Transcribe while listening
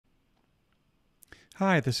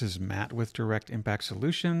Hi, this is Matt with Direct Impact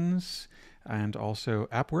Solutions and also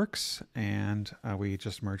AppWorks, and we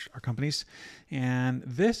just merged our companies. And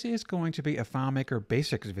this is going to be a FileMaker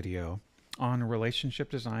Basics video on relationship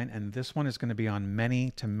design, and this one is going to be on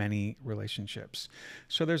many-to-many relationships.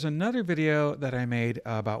 So there's another video that I made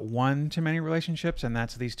about one-to-many relationships, and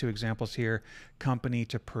that's these two examples here, company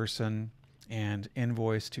to person and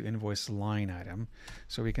invoice to invoice line item.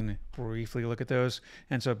 So we can briefly look at those.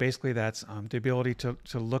 And so basically that's the ability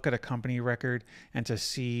to look at a company record and to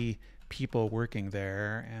see people working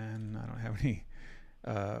there. And I don't have any,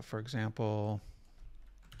 for example,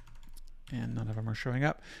 and none of them are showing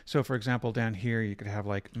up. So for example, down here, you could have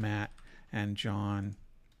like Matt and John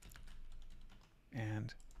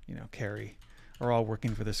and, Carrie are all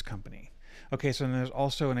working for this company. Okay, so then there's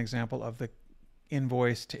also an example of the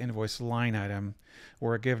invoice to invoice line item,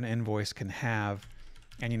 where a given invoice can have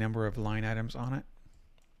any number of line items on it.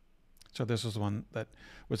 So this is one that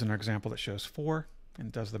was an example that shows 4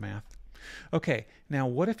 and does the math. Okay, now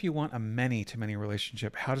what if you want a many-to-many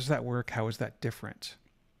relationship? How does that work? How is that different?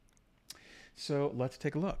 So let's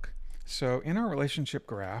take a look. So in our relationship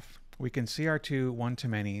graph, we can see our two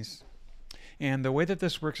one-to-manys. And the way that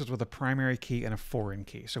this works is with a primary key and a foreign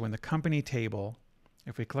key. So in the company table,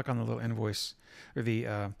 if we click on the little invoice or the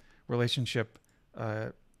relationship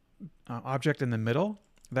object in the middle,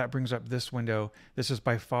 that brings up this window. This is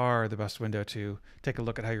by far the best window to take a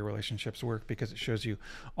look at how your relationships work because it shows you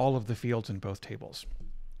all of the fields in both tables.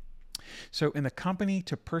 So in the company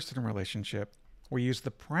to person relationship, we use the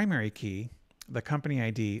primary key, the company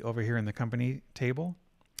ID over here in the company table,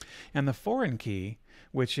 and the foreign key,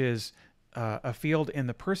 which is a field in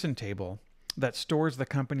the person table that stores the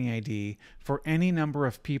company ID for any number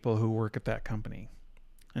of people who work at that company.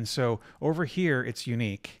 And so over here, it's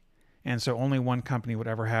unique. And so only one company would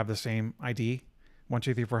ever have the same ID. 1,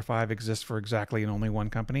 2, 3, 4, 5 exists for exactly and only one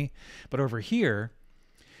company. But over here,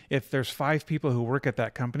 if there's 5 people who work at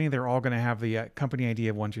that company, they're all going to have the company ID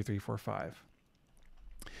of 1, 2, 3, 4, 5.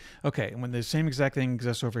 Okay, and when the same exact thing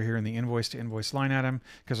exists over here in the invoice to invoice line item,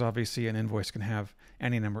 because obviously an invoice can have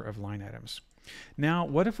any number of line items. Now,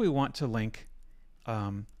 what if we want to link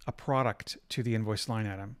a product to the invoice line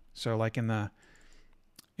item? So like in the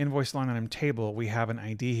invoice line item table, we have an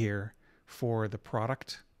ID here for the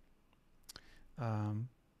product.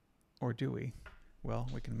 Or do we? Well,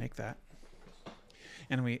 we can make that.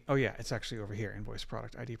 And oh yeah, it's actually over here, invoice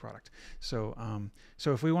product, ID product. So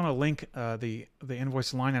so if we want to link the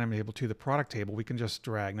invoice line item table to the product table, we can just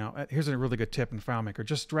drag. Now, here's a really good tip in FileMaker.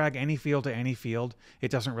 Just drag any field to any field.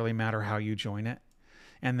 It doesn't really matter how you join it.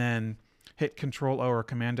 And then hit Control-O or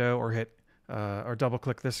Command-O or hit or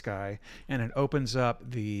double-click this guy, and it opens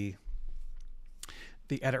up the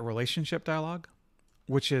Edit Relationship dialog,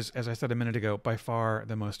 which is, as I said a minute ago, by far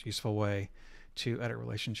the most useful way to edit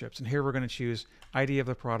relationships. And here we're going to choose ID of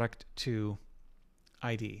the product to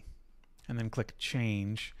ID, and then click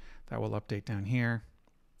Change. That will update down here.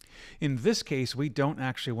 In this case, we don't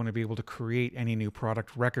actually want to be able to create any new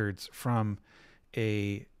product records from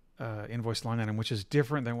a invoice line item, which is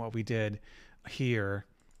different than what we did here,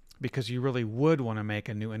 because you really would want to make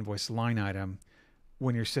a new invoice line item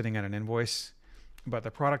when you're sitting at an invoice. But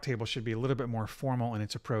the product table should be a little bit more formal in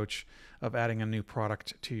its approach of adding a new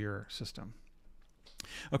product to your system.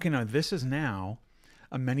 Okay, now this is now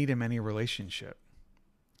a many-to-many relationship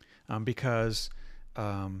because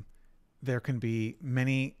there can be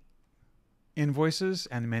many invoices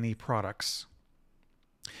and many products.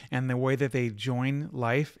 And the way that they join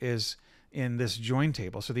life is in this join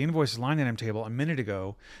table. So the invoice line item table a minute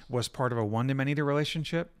ago was part of a one-to-many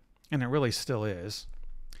relationship, and it really still is.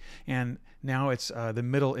 And now it's in the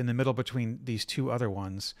middle between these two other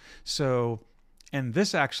ones. So, and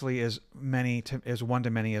this actually is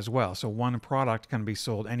one-to-many as well. So one product can be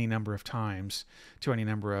sold any number of times to any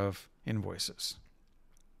number of invoices.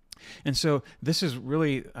 And so this is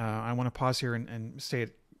really, I want to pause here and say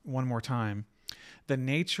it one more time. The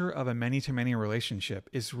nature of a many-to-many relationship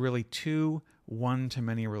is really 2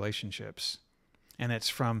 one-to-many relationships. And it's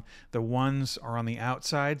from the ones are on the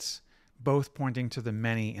outsides, both pointing to the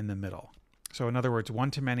many in the middle. So in other words,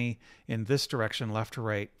 one-to-many in this direction, left to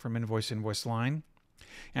right, from invoice to invoice line,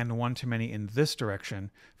 and one-to-many in this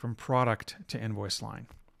direction, from product to invoice line.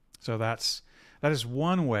 So that is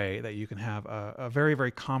one way that you can have a very,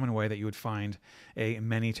 very common way that you would find a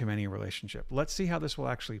many-to-many relationship. Let's see how this will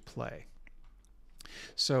actually play.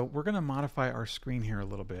 So we're going to modify our screen here a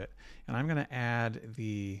little bit, and I'm going to add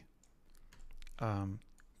the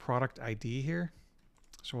product ID here.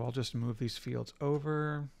 So I'll just move these fields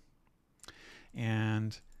over,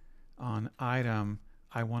 and on item,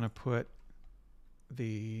 I want to put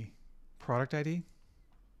the product ID.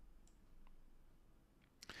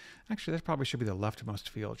 Actually, that probably should be the leftmost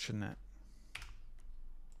field, shouldn't it?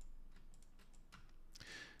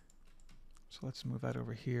 So let's move that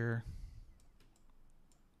over here.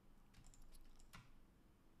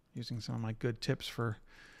 Using some of my good tips for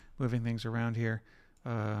moving things around here.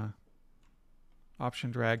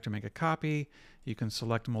 Option drag to make a copy. You can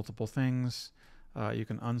select multiple things. You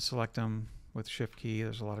can unselect them with Shift key.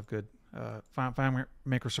 There's a lot of good.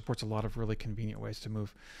 FileMaker supports a lot of really convenient ways to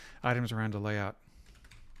move items around a layout.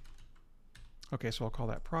 Okay, so I'll call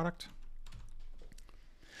that product.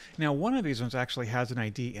 Now, one of these ones actually has an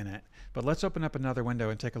ID in it, but let's open up another window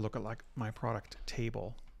and take a look at like my product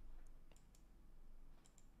table.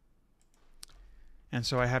 And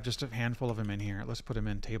so I have just a handful of them in here. Let's put them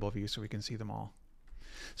in table view so we can see them all.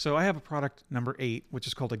 So I have a product number 8, which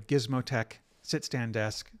is called a Gizmotech sit stand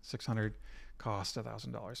desk, 600, cost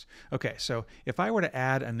 $1,000. Okay, so if I were to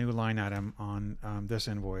add a new line item on this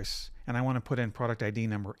invoice, and I want to put in product ID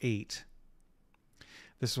number 8,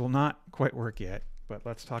 this will not quite work yet, but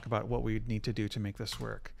let's talk about what we need to do to make this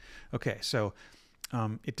work. Okay, so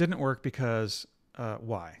it didn't work because,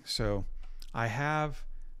 why? So I have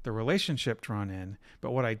the relationship drawn in,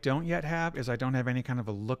 but what I don't yet have is I don't have any kind of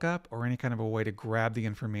a lookup or any kind of a way to grab the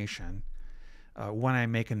information when I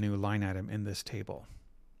make a new line item in this table.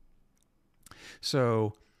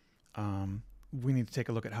 So we need to take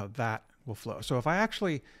a look at how that will flow. So if I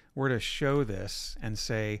actually were to show this and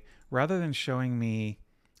say, rather than showing me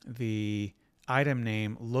the item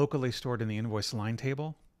name locally stored in the invoice line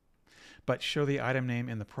table, but show the item name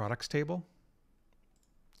in the products table,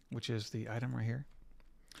 which is the item right here,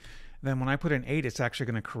 then when I put in 8, it's actually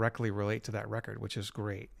going to correctly relate to that record, which is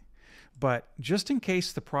great. But just in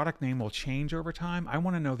case the product name will change over time, I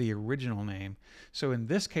want to know the original name. So in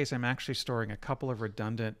this case, I'm actually storing a couple of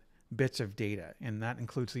redundant bits of data, and that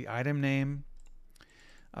includes the item name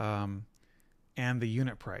and the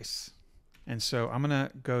unit price. And so I'm going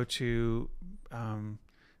to go to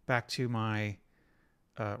back to my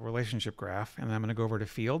relationship graph, and then I'm going to go over to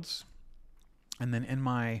fields. And then in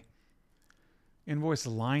my invoice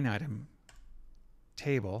line item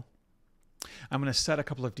table, I'm going to set a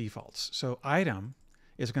couple of defaults. So item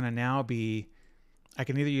is going to now be, I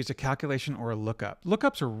can either use a calculation or a lookup.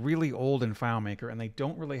 Lookups are really old in FileMaker, and they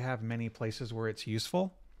don't really have many places where it's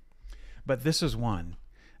useful, but this is one.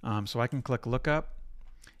 So I can click lookup,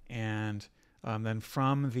 and then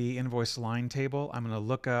from the invoice line table, I'm going to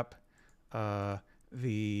look up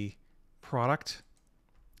the product,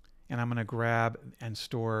 and I'm going to grab and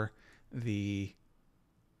store the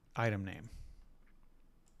item name.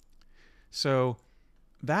 So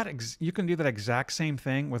that you can do that exact same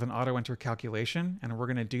thing with an auto enter calculation, and we're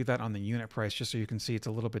going to do that on the unit price just so you can see it's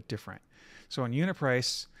a little bit different. So on unit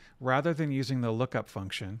price, rather than using the lookup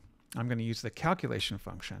function, I'm going to use the calculation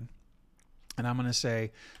function, and I'm going to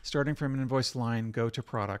say, starting from an invoice line, go to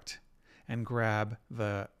product and grab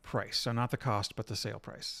the price. So not the cost, but the sale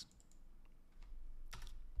price.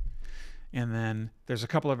 And then there's a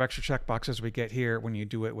couple of extra checkboxes we get here when you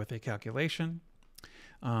do it with a calculation.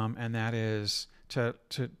 And that is to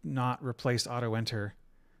not replace auto enter,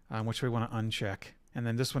 which we want to uncheck. And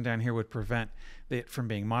then this one down here would prevent it from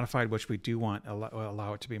being modified, which we do want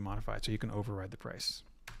allow it to be modified. So you can override the price.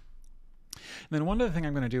 And then one other thing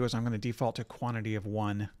I'm going to do is I'm going to default to quantity of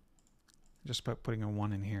 1. Just putting a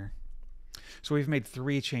 1 in here. So we've made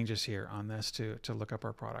 3 changes here on this to look up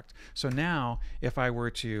our product. So now if I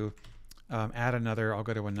were to add another, I'll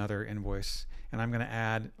go to another invoice, and I'm going to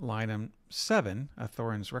add line item 7, a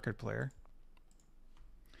Thorin's record player.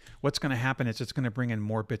 What's going to happen is it's going to bring in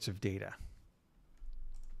more bits of data.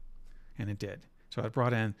 And it did. So it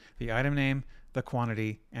brought in the item name, the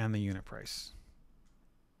quantity, and the unit price.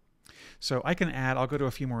 So I can add, I'll go to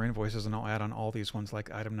a few more invoices and I'll add on all these ones, like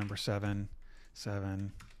item number 7,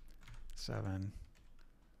 7, 7,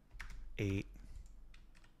 8,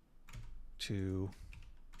 2,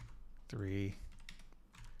 3,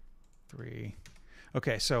 3.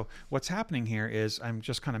 Okay, so what's happening here is I'm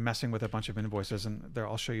just kind of messing with a bunch of invoices, and there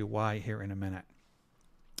I'll show you why here in a minute.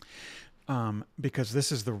 Because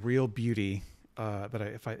this is the real beauty that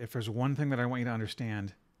if there's one thing that I want you to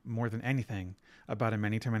understand more than anything about a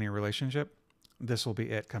many-to-many relationship, this will be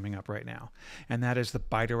it coming up right now. And that is the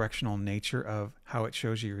bidirectional nature of how it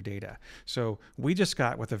shows you your data. So we just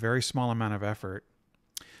got, with a very small amount of effort,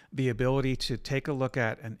 the ability to take a look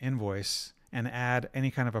at an invoice and add any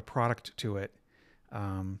kind of a product to it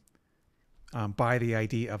by the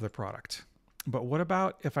ID of the product. But what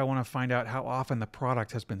about if I want to find out how often the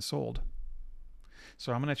product has been sold?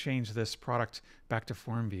 So I'm going to change this product back to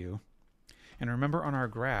form view. And remember, on our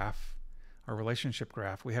graph, our relationship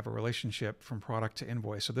graph, we have a relationship from product to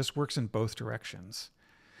invoice. So this works in both directions.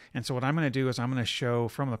 And so what I'm going to do is I'm going to show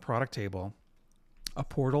from the product table a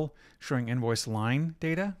portal showing invoice line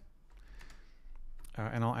data.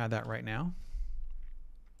 And I'll add that right now.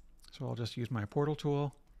 So I'll just use my portal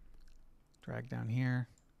tool, drag down here,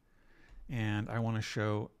 and I want to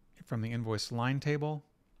show from the invoice line table,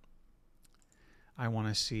 I want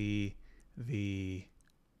to see the,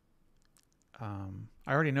 I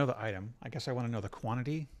already know the item. I guess I want to know the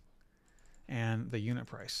quantity and the unit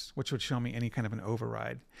price, which would show me any kind of an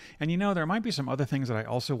override. And you know, there might be some other things that I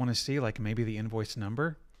also want to see, like maybe the invoice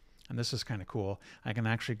number. And this is kind of cool. I can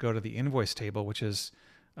actually go to the invoice table, which is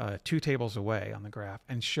 2 tables away on the graph,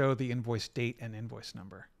 and show the invoice date and invoice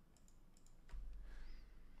number.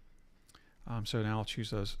 So now I'll choose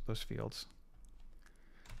those fields.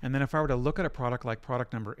 And then if I were to look at a product like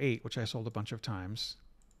product number 8, which I sold a bunch of times,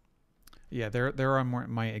 yeah, there are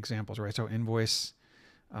my examples, right? So invoice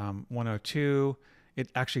 102, it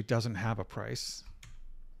actually doesn't have a price.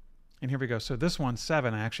 And here we go. So this one,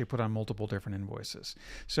 7, I actually put on multiple different invoices.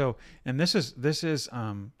 So, and this is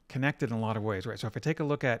connected in a lot of ways, right? So if I take a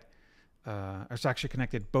look at, it's actually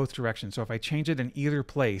connected both directions. So if I change it in either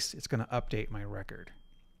place, it's going to update my record.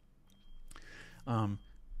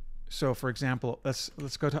 So for example, let's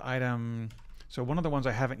go to item. So one of the ones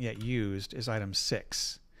I haven't yet used is item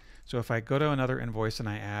 6. So if I go to another invoice and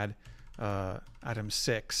I add item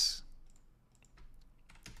 6,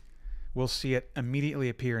 we'll see it immediately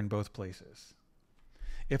appear in both places.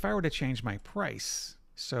 If I were to change my price,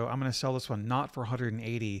 so I'm going to sell this one not for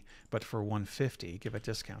 180, but for 150, give a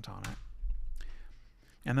discount on it.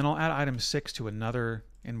 And then I'll add item 6 to another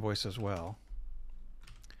invoice as well.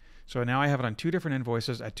 So now I have it on 2 different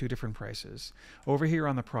invoices at 2 different prices. Over here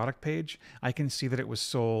on the product page, I can see that it was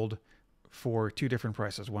sold for 2 different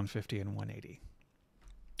prices, 150 and 180.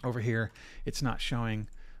 Over here, it's not showing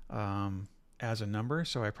as a number,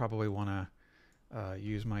 so I probably want to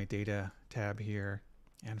use my data tab here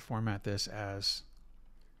and format this as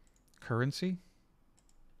currency,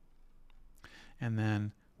 and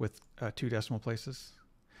then with 2 decimal places.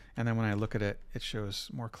 And then when I look at it, it shows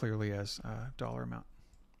more clearly as dollar amount.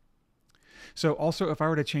 So also, if I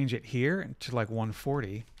were to change it here to like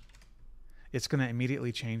 140, it's going to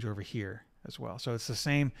immediately change over here as well. So it's the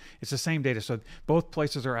same data. So both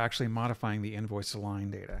places are actually modifying the invoice line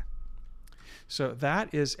data. So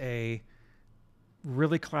that is a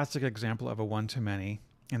really classic example of a one-to-many.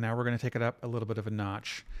 And now we're going to take it up a little bit of a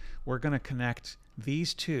notch. We're going to connect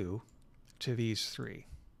these 2 to these 3.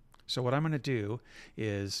 So what I'm going to do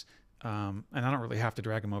is, and I don't really have to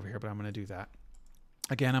drag them over here, but I'm going to do that.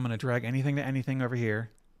 Again, I'm going to drag anything to anything over here.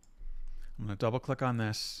 I'm going to double click on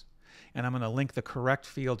this, and I'm going to link the correct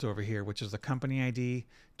fields over here, which is the company ID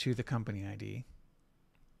to the company ID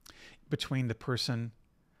between the person.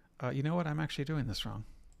 You know what? I'm actually doing this wrong.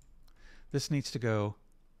 This needs to go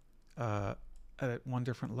at one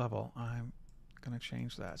different level. I'm going to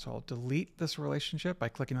change that. So I'll delete this relationship by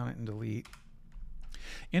clicking on it and delete.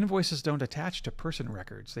 Invoices don't attach to person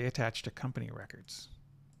records. They attach to company records.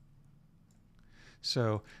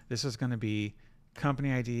 So this is going to be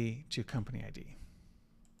company ID to company ID.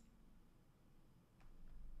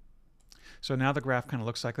 So now the graph kind of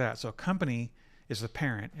looks like that. So company is the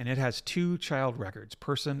parent, and it has 2 child records,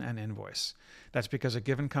 person and invoice. That's because a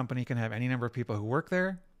given company can have any number of people who work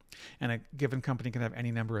there, and a given company can have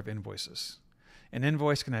any number of invoices. An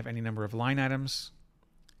invoice can have any number of line items,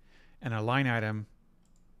 and a line item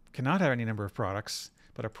cannot have any number of products,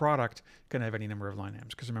 but a product can have any number of line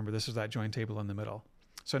items. Because remember, this is that join table in the middle.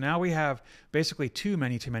 So now we have basically 2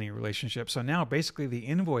 many-to-many relationships. So now basically the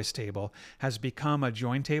invoice table has become a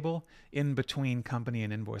join table in between company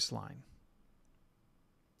and invoice line.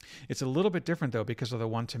 It's a little bit different though because of the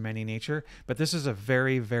one-to-many nature, but this is a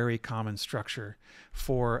very, very common structure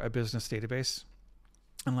for a business database.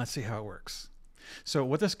 And let's see how it works. So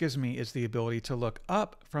what this gives me is the ability to look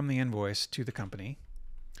up from the invoice to the company.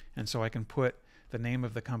 And so I can put the name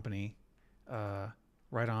of the company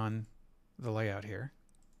right on the layout here.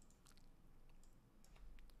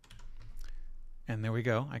 And there we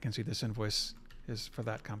go. I can see this invoice is for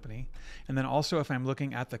that company. And then also if I'm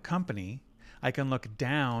looking at the company, I can look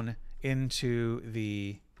down into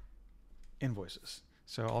the invoices.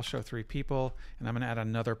 So I'll show 3 people, and I'm going to add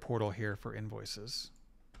another portal here for invoices.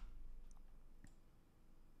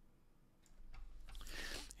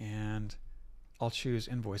 And I'll choose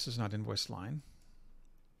invoices, not invoice line.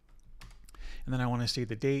 And then I want to see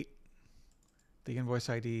the date, the invoice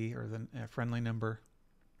ID or the friendly number,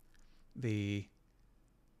 the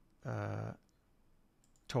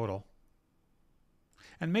total,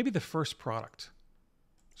 and maybe the first product.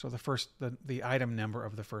 So the item number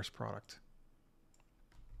of the first product.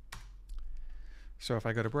 So if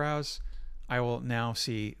I go to browse, I will now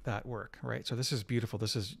see that work, right? So this is beautiful.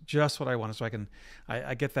 This is just what I wanted. So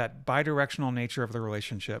I get that bidirectional nature of the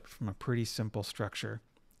relationship from a pretty simple structure.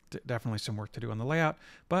 Definitely some work to do on the layout,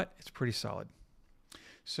 but it's pretty solid.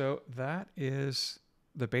 So that is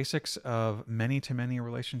the basics of many-to-many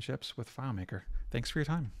relationships with FileMaker. Thanks for your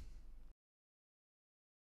time.